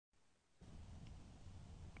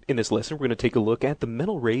In this lesson, we're going to take a look at the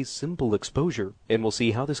Mental Ray's simple exposure, and we'll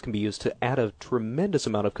see how this can be used to add a tremendous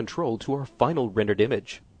amount of control to our final rendered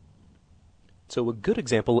image. So a good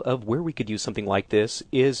example of where we could use something like this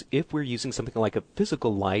is if we're using something like a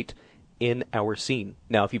physical light in our scene.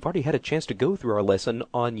 Now, if you've already had a chance to go through our lesson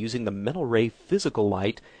on using the Mental Ray physical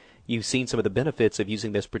light, you've seen some of the benefits of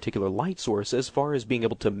using this particular light source as far as being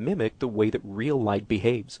able to mimic the way that real light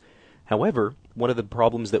behaves. However, one of the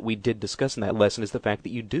problems that we did discuss in that lesson is the fact that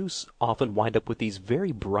you do often wind up with these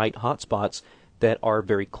very bright hotspots that are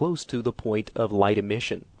very close to the point of light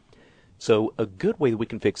emission. So a good way that we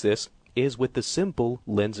can fix this is with the simple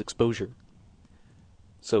lens exposure.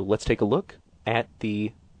 So let's take a look at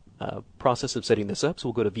the process of setting this up. So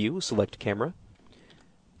we'll go to View, select Camera,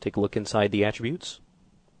 take a look inside the attributes,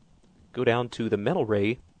 go down to the Mental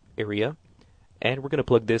Ray area, and we're going to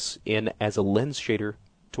plug this in as a lens shader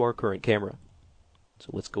to our current camera.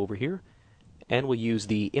 So let's go over here and we'll use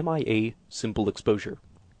the MIA simple exposure.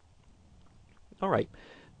 Alright,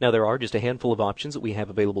 now there are just a handful of options that we have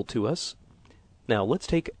available to us. Now let's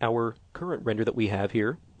take our current render that we have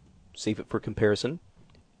here, save it for comparison,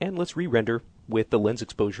 and let's re-render with the lens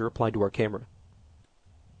exposure applied to our camera.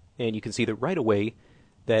 And you can see that right away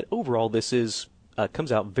that overall this is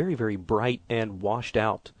comes out very, very bright and washed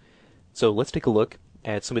out. So let's take a look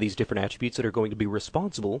at some of these different attributes that are going to be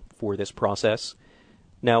responsible for this process.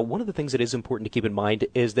 Now, one of the things that is important to keep in mind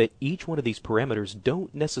is that each one of these parameters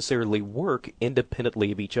don't necessarily work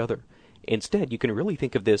independently of each other. Instead, you can really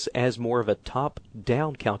think of this as more of a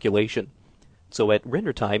top-down calculation. So at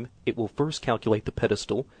render time, it will first calculate the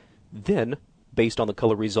pedestal, then, based on the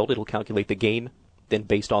color result, it'll calculate the gain, then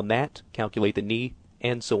based on that, calculate the knee,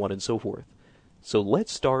 and so on and so forth. So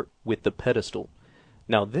let's start with the pedestal.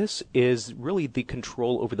 Now this is really the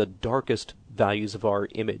control over the darkest values of our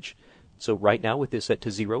image. So right now with this set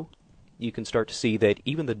to 0, you can start to see that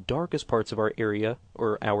even the darkest parts of our area,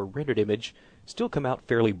 or our rendered image, still come out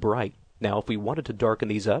fairly bright. Now if we wanted to darken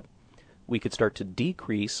these up, we could start to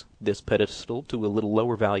decrease this pedestal to a little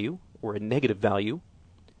lower value, or a negative value,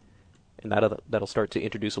 and that'll start to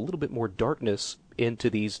introduce a little bit more darkness into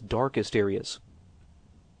these darkest areas.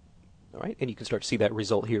 Alright, and you can start to see that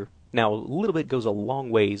result here. Now, a little bit goes a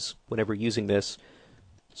long ways whenever using this,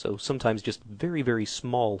 so sometimes just very, very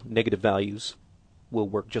small negative values will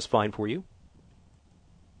work just fine for you.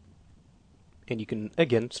 And you can,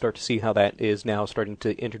 again, start to see how that is now starting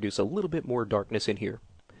to introduce a little bit more darkness in here.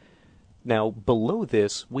 Now, below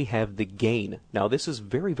this, we have the gain. Now, this is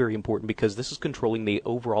very, very important because this is controlling the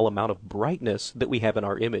overall amount of brightness that we have in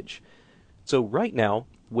our image. So right now,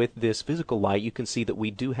 with this physical light, you can see that we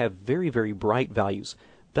do have very, very bright values.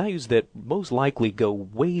 Values that most likely go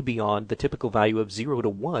way beyond the typical value of 0 to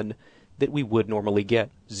 1 that we would normally get.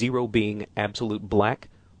 0 being absolute black,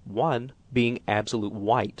 1 being absolute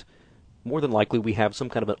white. More than likely we have some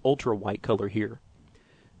kind of an ultra white color here.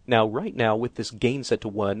 Now right now with this gain set to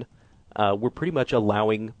 1, we're pretty much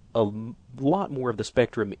allowing a lot more of the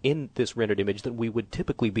spectrum in this rendered image than we would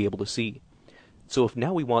typically be able to see. So if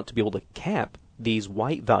now we want to be able to cap these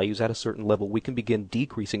white values at a certain level, we can begin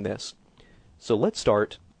decreasing this. So let's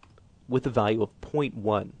start with the value of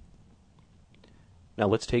 0.1. Now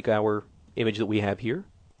let's take our image that we have here,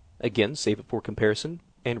 again save it for comparison,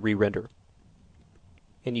 and re-render.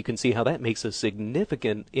 And you can see how that makes a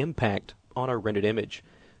significant impact on our rendered image.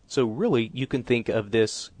 So really you can think of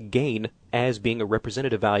this gain as being a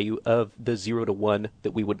representative value of the 0 to 1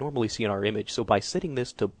 that we would normally see in our image. So by setting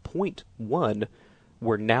this to 0.1,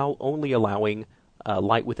 we're now only allowing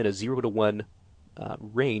light within a 0 to 1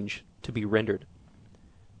 range to be rendered.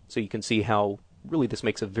 So you can see how really this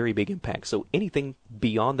makes a very big impact. So anything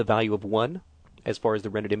beyond the value of 1, as far as the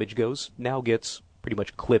rendered image goes, now gets pretty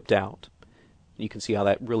much clipped out. You can see how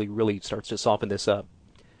that really starts to soften this up.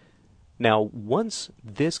 Now once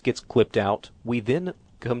this gets clipped out, we then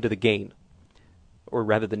come to the gain, or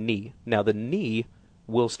rather the knee. Now the knee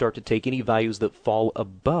will start to take any values that fall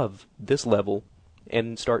above this level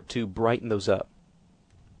and start to brighten those up.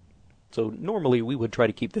 So normally we would try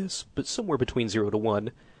to keep this but somewhere between 0 to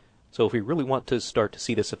 1. So if we really want to start to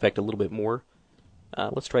see this effect a little bit more,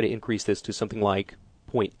 let's try to increase this to something like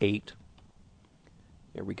 0.8.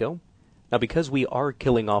 There we go. Now because we are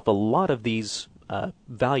killing off a lot of these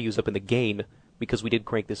values up in the gain, because we did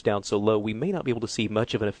crank this down so low, we may not be able to see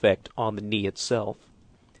much of an effect on the knee itself.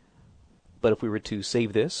 But if we were to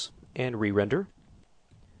save this and re-render,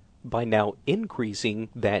 by now increasing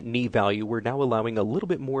that knee value, we're now allowing a little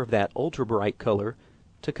bit more of that ultra bright color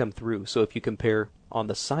to come through. So if you compare on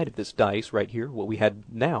the side of this dice right here, what we had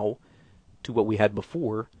now to what we had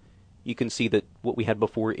before, you can see that what we had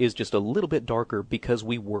before is just a little bit darker because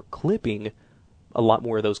we were clipping a lot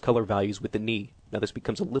more of those color values with the knee. Now this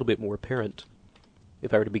becomes a little bit more apparent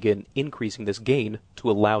if I were to begin increasing this gain to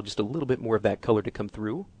allow just a little bit more of that color to come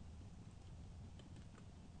through.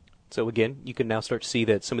 So again, you can now start to see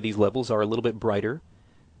that some of these levels are a little bit brighter.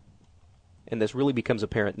 And this really becomes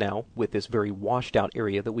apparent now with this very washed out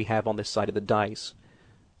area that we have on this side of the dice.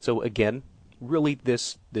 So again, really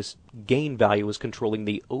this gain value is controlling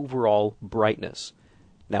the overall brightness.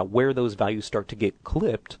 Now where those values start to get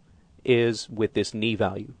clipped is with this knee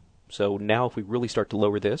value. So now if we really start to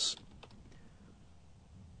lower this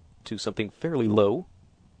to something fairly low,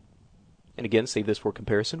 and again save this for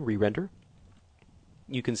comparison, re-render,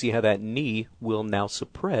 you can see how that knee will now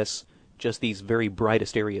suppress just these very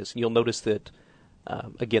brightest areas. You'll notice that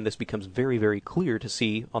again this becomes very, very clear to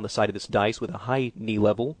see on the side of this dice with a high knee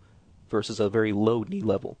level versus a very low knee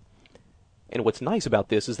level. And what's nice about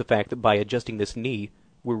this is the fact that by adjusting this knee,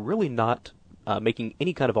 we're really not making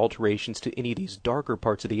any kind of alterations to any of these darker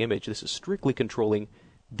parts of the image. This is strictly controlling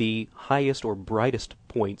the highest or brightest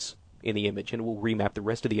points in the image, and we'll remap the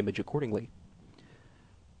rest of the image accordingly.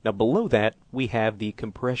 Now below that, we have the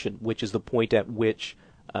compression, which is the point at which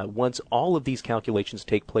once all of these calculations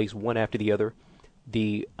take place one after the other,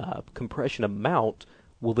 the compression amount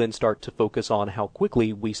will then start to focus on how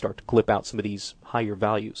quickly we start to clip out some of these higher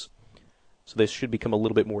values. So this should become a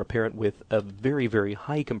little bit more apparent with a very, very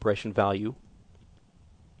high compression value.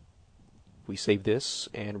 If we save this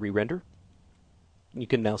and re-render, you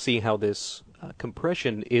can now see how this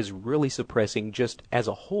compression is really suppressing just as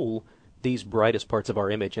a whole these brightest parts of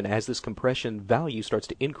our image. And as this compression value starts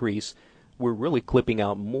to increase, we're really clipping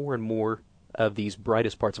out more and more of these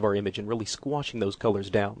brightest parts of our image and really squashing those colors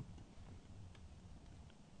down.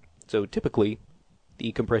 So typically,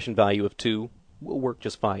 the compression value of 2 will work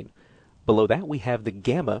just fine. Below that, we have the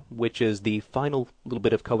gamma, which is the final little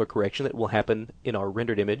bit of color correction that will happen in our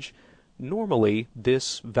rendered image. Normally,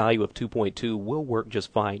 this value of 2.2 will work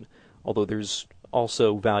just fine, although there's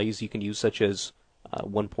also values you can use such as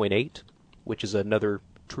 1.8, which is another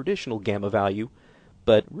traditional gamma value.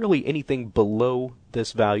 But really anything below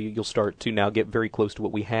this value, you'll start to now get very close to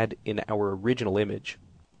what we had in our original image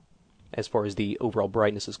as far as the overall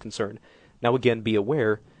brightness is concerned. Now again, be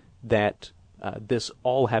aware that this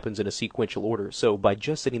all happens in a sequential order. So by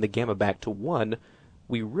just setting the gamma back to 1,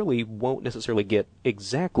 we really won't necessarily get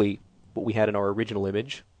exactly what we had in our original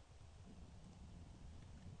image.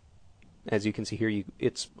 As you can see here,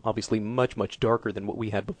 it's obviously much, much darker than what we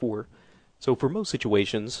had before. So for most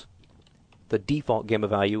situations, the default gamma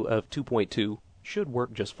value of 2.2 should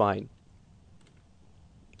work just fine.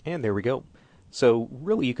 And there we go. So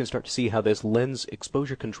really you can start to see how this lens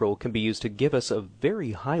exposure control can be used to give us a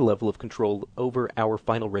very high level of control over our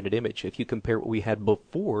final rendered image. If you compare what we had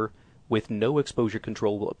before with no exposure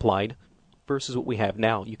control applied versus what we have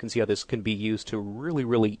now, you can see how this can be used to really,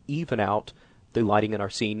 really even out the lighting in our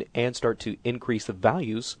scene and start to increase the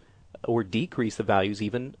values or decrease the values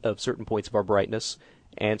even of certain points of our brightness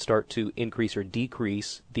and start to increase or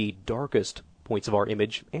decrease the darkest points of our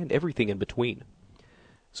image and everything in between.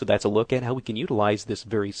 So that's a look at how we can utilize this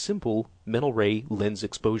very simple mental ray lens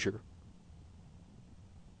exposure.